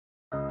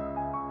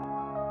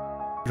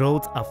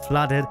Roads are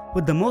flooded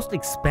with the most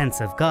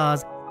expensive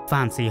cars,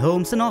 fancy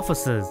homes and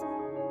offices.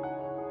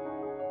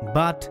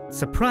 But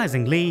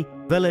surprisingly,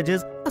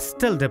 villages are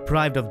still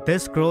deprived of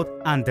this growth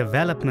and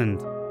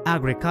development.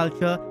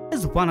 Agriculture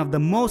is one of the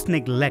most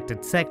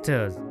neglected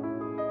sectors.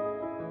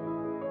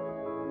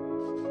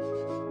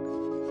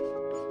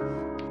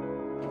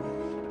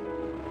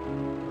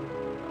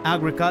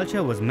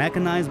 Agriculture was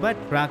mechanized by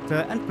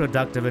tractor and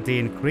productivity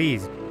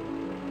increased.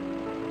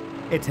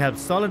 It helped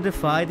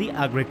solidify the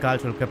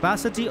agricultural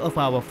capacity of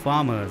our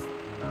farmers.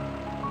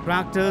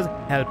 Tractors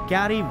help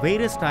carry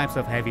various types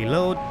of heavy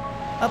load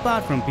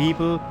apart from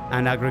people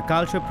and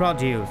agriculture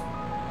produce.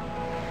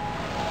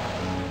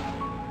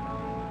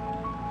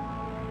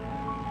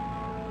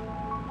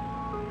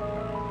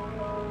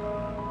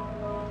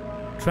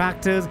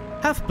 Tractors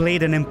have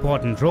played an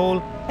important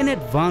role in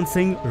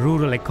advancing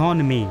rural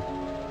economy.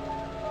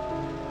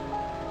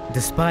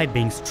 Despite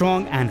being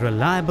strong and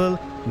reliable,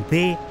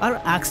 they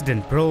are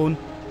accident-prone,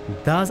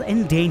 thus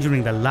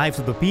endangering the lives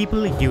of the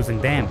people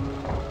using them.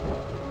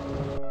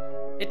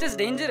 It is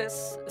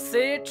dangerous.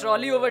 Say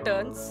trolley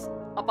overturns.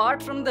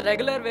 Apart from the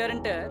regular wear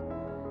and tear,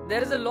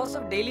 there is a loss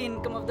of daily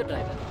income of the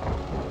driver.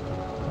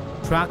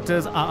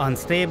 Tractors are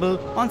unstable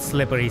on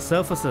slippery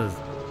surfaces.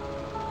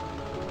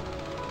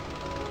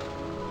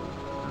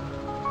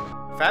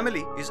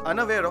 Family is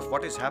unaware of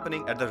what is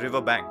happening at the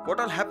river bank. What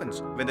all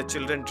happens when the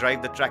children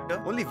drive the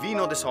tractor? Only we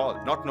know this all,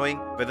 not knowing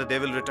whether they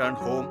will return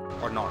home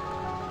or not.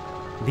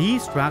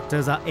 These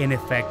tractors are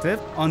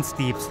ineffective on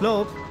steep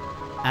slopes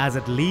as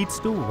it leads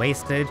to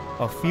wastage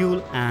of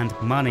fuel and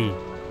money.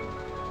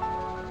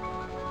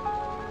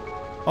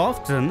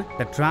 Often,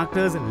 the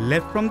tractors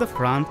lift from the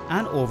front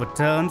and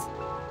overturns,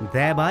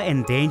 thereby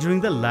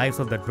endangering the lives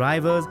of the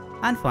drivers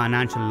and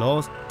financial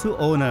loss to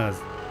owners.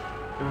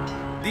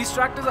 These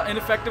tractors are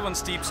ineffective on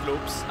steep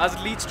slopes as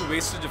it leads to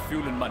wastage of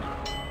fuel and money.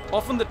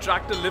 Often the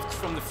tractor lifts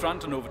from the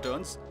front and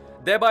overturns,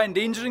 thereby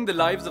endangering the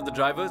lives of the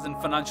drivers and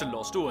financial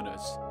loss to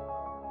owners.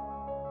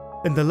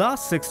 In the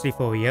last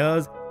 64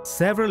 years,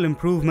 several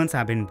improvements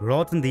have been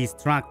brought in these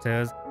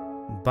tractors,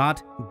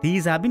 but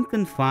these have been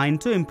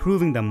confined to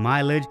improving the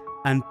mileage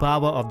and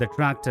power of the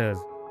tractors.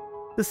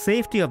 The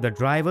safety of the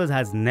drivers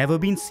has never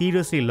been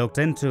seriously looked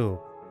into.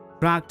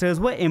 Tractors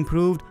were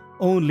improved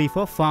only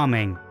for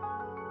farming.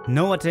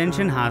 No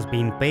attention has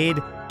been paid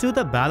to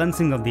the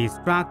balancing of these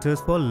tractors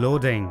for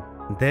loading.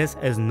 This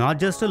is not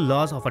just a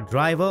loss of a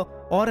driver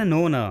or an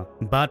owner,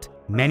 but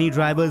many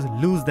drivers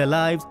lose their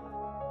lives,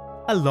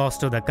 a loss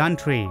to the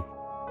country.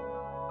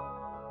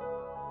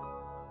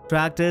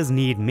 Tractors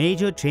need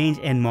major change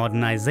in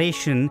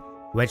modernization,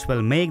 which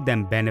will make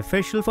them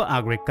beneficial for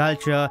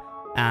agriculture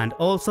and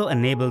also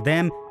enable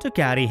them to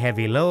carry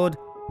heavy load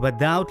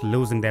without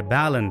losing their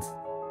balance.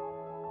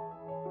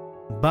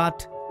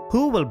 But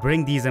who will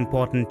bring these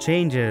important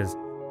changes?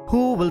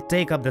 Who will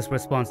take up this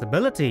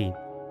responsibility?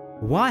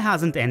 Why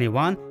hasn't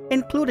anyone,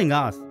 including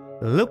us,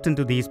 looked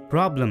into these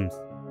problems?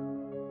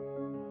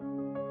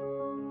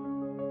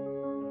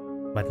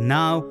 But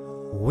now,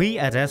 we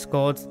at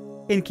Escorts,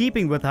 in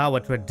keeping with our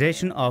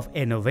tradition of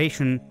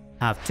innovation,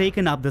 have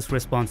taken up this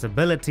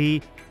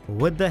responsibility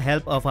with the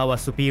help of our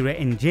superior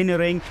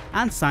engineering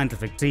and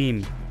scientific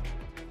team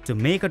to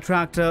make a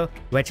tractor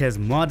which is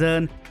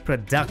modern,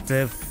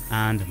 productive,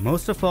 and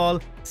most of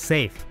all,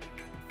 safe.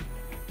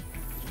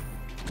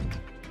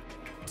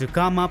 To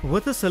come up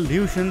with a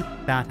solution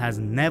that has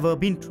never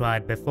been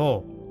tried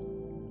before.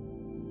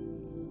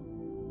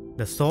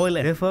 The soil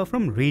differ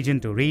from region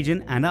to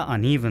region and are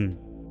uneven.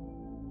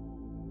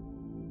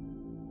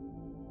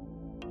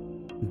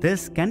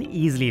 This can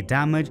easily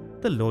damage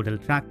the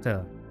loaded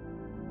tractor.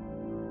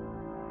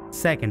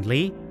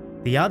 Secondly,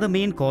 the other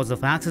main cause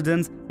of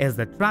accidents is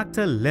the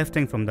tractor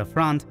lifting from the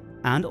front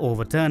and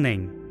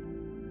overturning.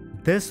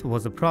 This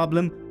was a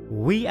problem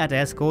we at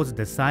Escorts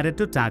decided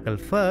to tackle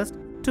first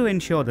to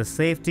ensure the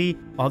safety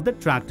of the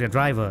tractor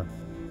driver.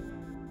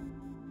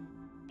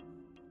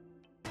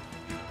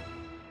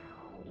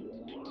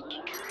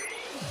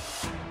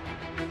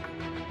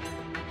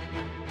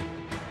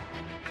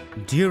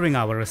 During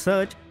our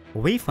research,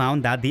 we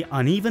found that the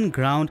uneven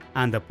ground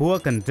and the poor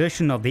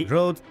condition of the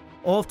roads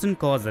often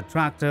cause the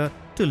tractor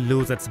to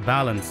lose its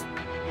balance.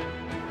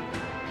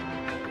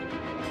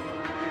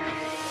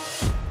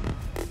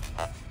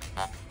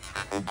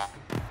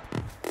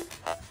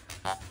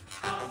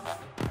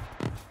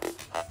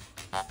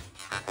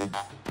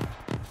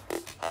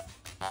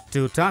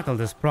 To tackle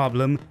this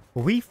problem,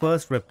 we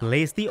first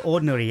replaced the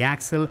ordinary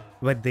axle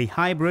with the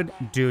hybrid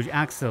dual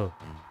axle.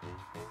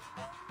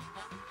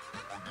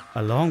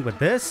 Along with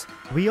this,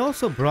 we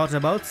also brought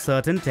about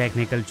certain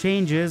technical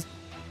changes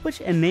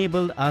which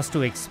enabled us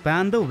to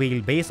expand the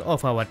wheelbase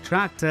of our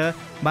tractor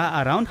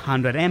by around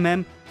 100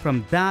 mm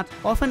from that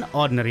of an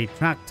ordinary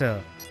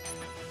tractor.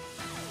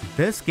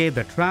 This gave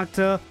the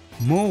tractor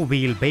more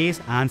wheelbase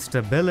and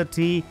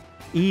stability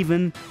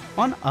even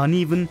on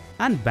uneven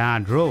and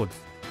bad roads.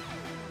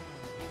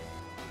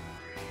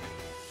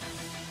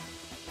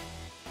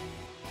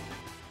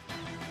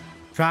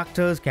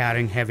 Tractors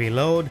carrying heavy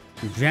load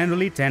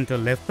generally tend to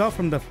lift off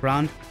from the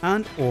front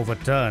and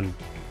overturn.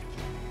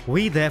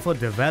 We therefore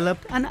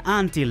developed an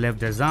anti-lift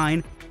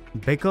design,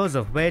 because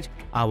of which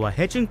our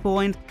hitching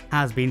point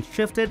has been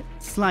shifted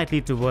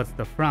slightly towards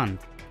the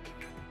front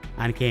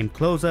and came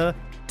closer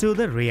to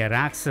the rear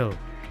axle.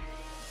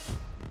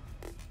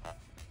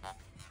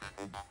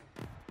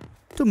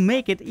 To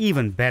make it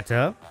even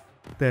better,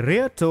 the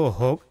rear tow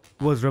hook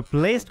was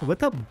replaced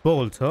with a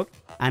bolt hook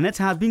and it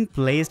has been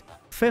placed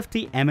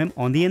 50 mm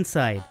on the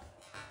inside.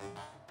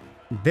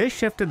 This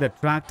shifted the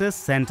tractor's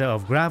center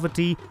of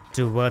gravity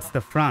towards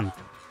the front,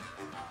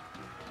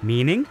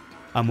 meaning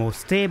a more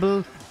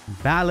stable,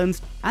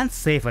 balanced and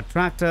safer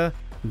tractor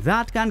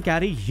that can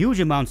carry huge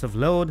amounts of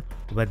load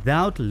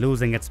without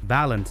losing its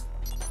balance.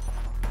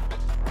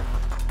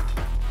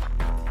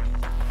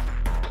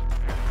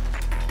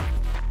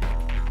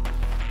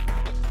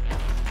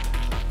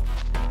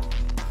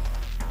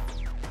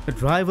 The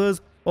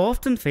drivers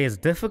often face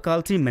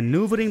difficulty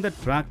maneuvering the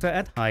tractor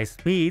at high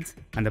speeds,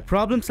 and the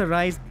problems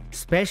arise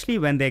especially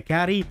when they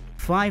carry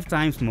 5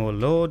 times more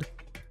load,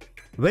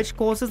 which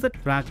causes the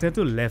tractor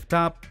to lift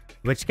up,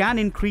 which can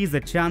increase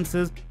the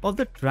chances of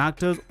the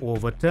tractors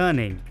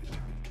overturning.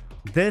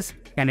 This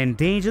can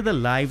endanger the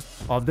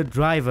lives of the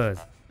drivers.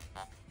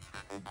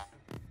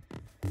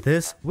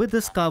 This, we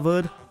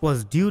discovered,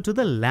 was due to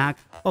the lack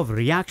of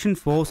reaction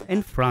force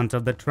in front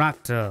of the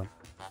tractor.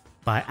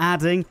 By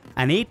adding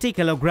an 80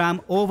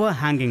 kg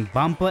overhanging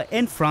bumper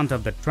in front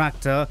of the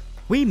tractor,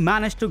 we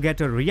managed to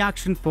get a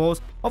reaction force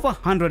of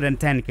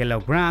 110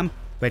 kg,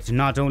 which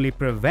not only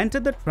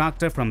prevented the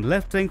tractor from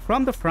lifting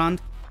from the front,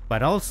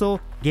 but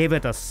also gave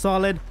it a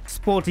solid,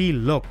 sporty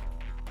look.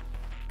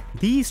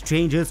 These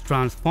changes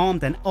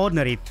transformed an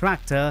ordinary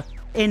tractor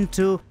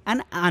into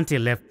an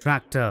anti-lift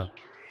tractor.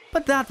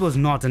 But that was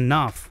not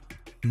enough.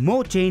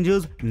 More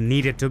changes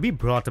needed to be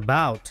brought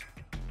about.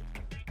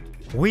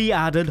 We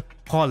added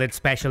Holland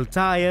special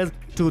tires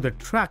to the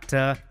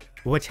tractor,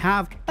 which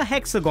have a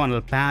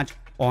hexagonal patch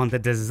on the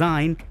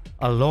design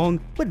along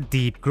with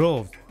deep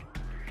grooves.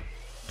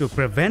 To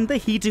prevent the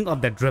heating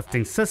of the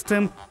drifting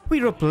system,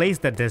 we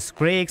replaced the disc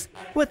brakes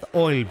with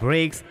oil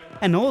brakes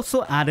and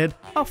also added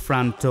a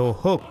front tow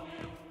hook.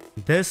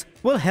 This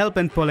will help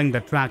in pulling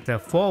the tractor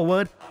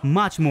forward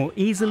much more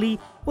easily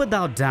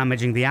without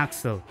damaging the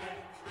axle.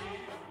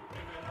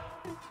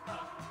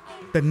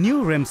 The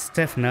new rim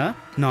stiffener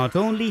not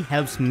only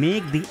helps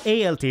make the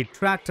ALT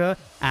tractor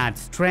add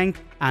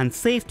strength and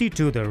safety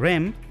to the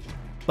rim,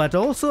 but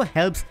also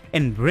helps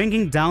in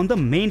bringing down the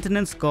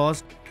maintenance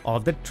cost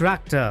of the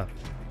tractor.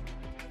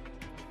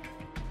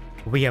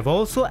 We have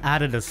also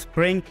added a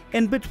spring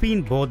in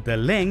between both the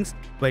links,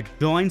 which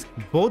joins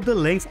both the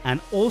links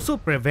and also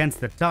prevents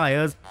the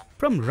tires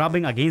from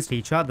rubbing against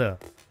each other.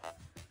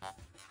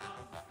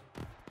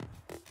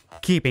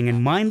 Keeping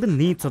in mind the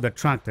needs of the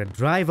tractor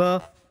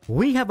driver,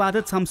 we have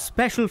added some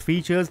special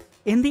features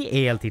in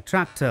the ALT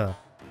tractor.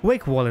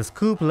 Quick Wallace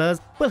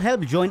couplers will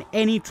help join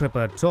any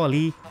tripper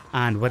trolley,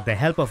 and with the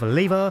help of a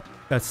lever,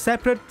 a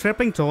separate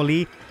tripping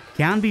trolley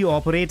can be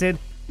operated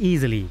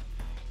easily.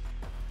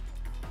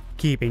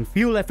 Keeping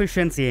fuel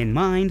efficiency in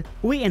mind,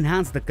 we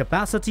enhanced the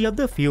capacity of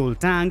the fuel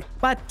tank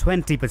by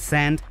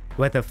 20%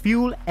 with a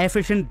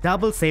fuel-efficient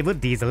double-saver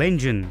diesel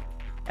engine.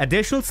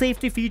 Additional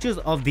safety features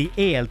of the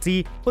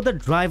ALT for the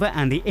driver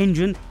and the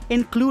engine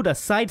include a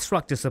side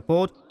structure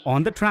support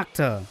on the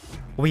tractor.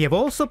 We have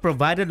also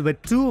provided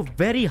with 2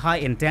 very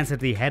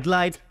high-intensity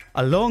headlights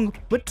along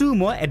with 2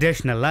 more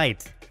additional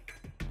lights.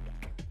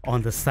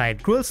 On the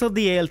side grills of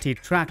the ALT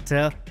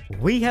tractor,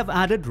 we have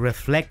added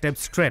reflective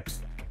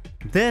strips.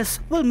 This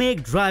will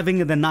make driving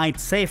in the night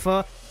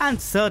safer and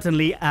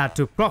certainly add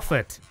to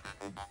profit.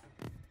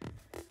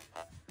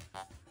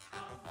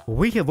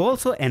 We have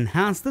also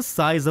enhanced the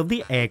size of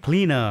the air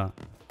cleaner.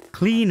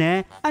 Clean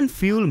air and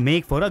fuel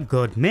make for a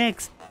good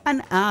mix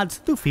and adds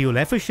to fuel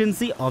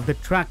efficiency of the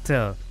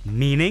tractor,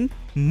 meaning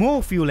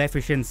more fuel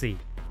efficiency.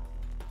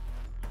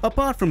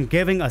 Apart from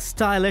giving a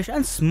stylish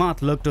and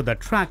smart look to the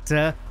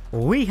tractor,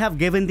 we have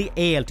given the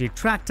ALT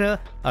tractor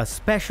a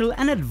special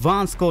and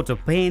advanced coat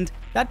of paint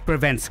that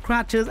prevents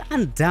scratches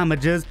and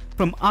damages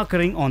from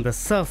occurring on the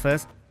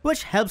surface,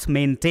 which helps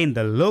maintain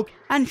the look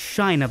and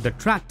shine of the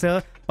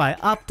tractor by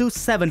up to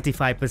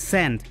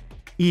 75%.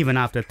 Even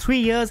after 3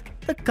 years,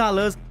 the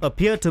colors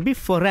appear to be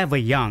forever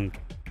young.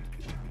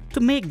 To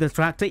make the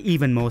tractor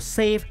even more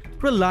safe,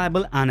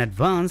 reliable and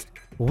advanced,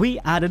 we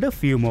added a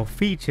few more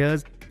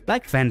features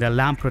like fender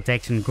lamp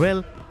protection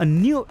grille, a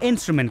new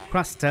instrument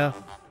cluster,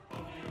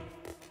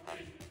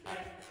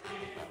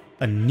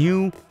 a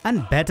new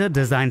and better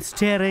designed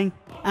steering,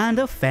 and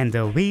a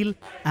fender wheel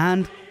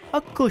and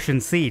a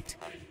cushion seat.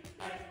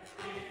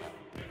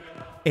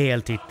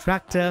 ALT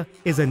tractor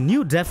is a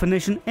new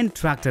definition in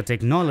tractor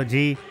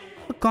technology,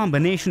 a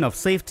combination of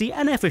safety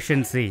and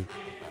efficiency.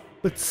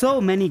 With so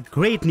many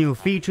great new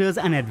features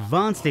and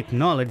advanced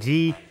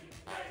technology,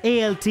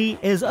 ALT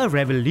is a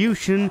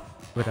revolution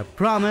with a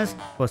promise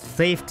for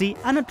safety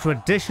and a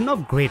tradition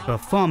of great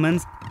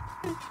performance.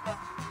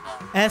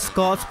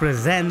 Escorts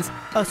presents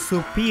a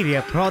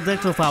superior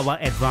product of our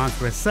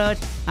advanced research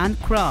and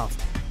craft.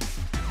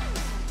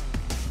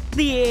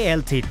 The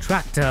ALT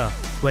tractor,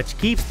 which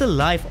keeps the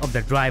life of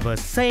the driver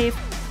safe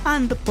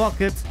and the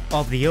pockets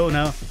of the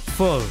owner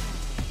full.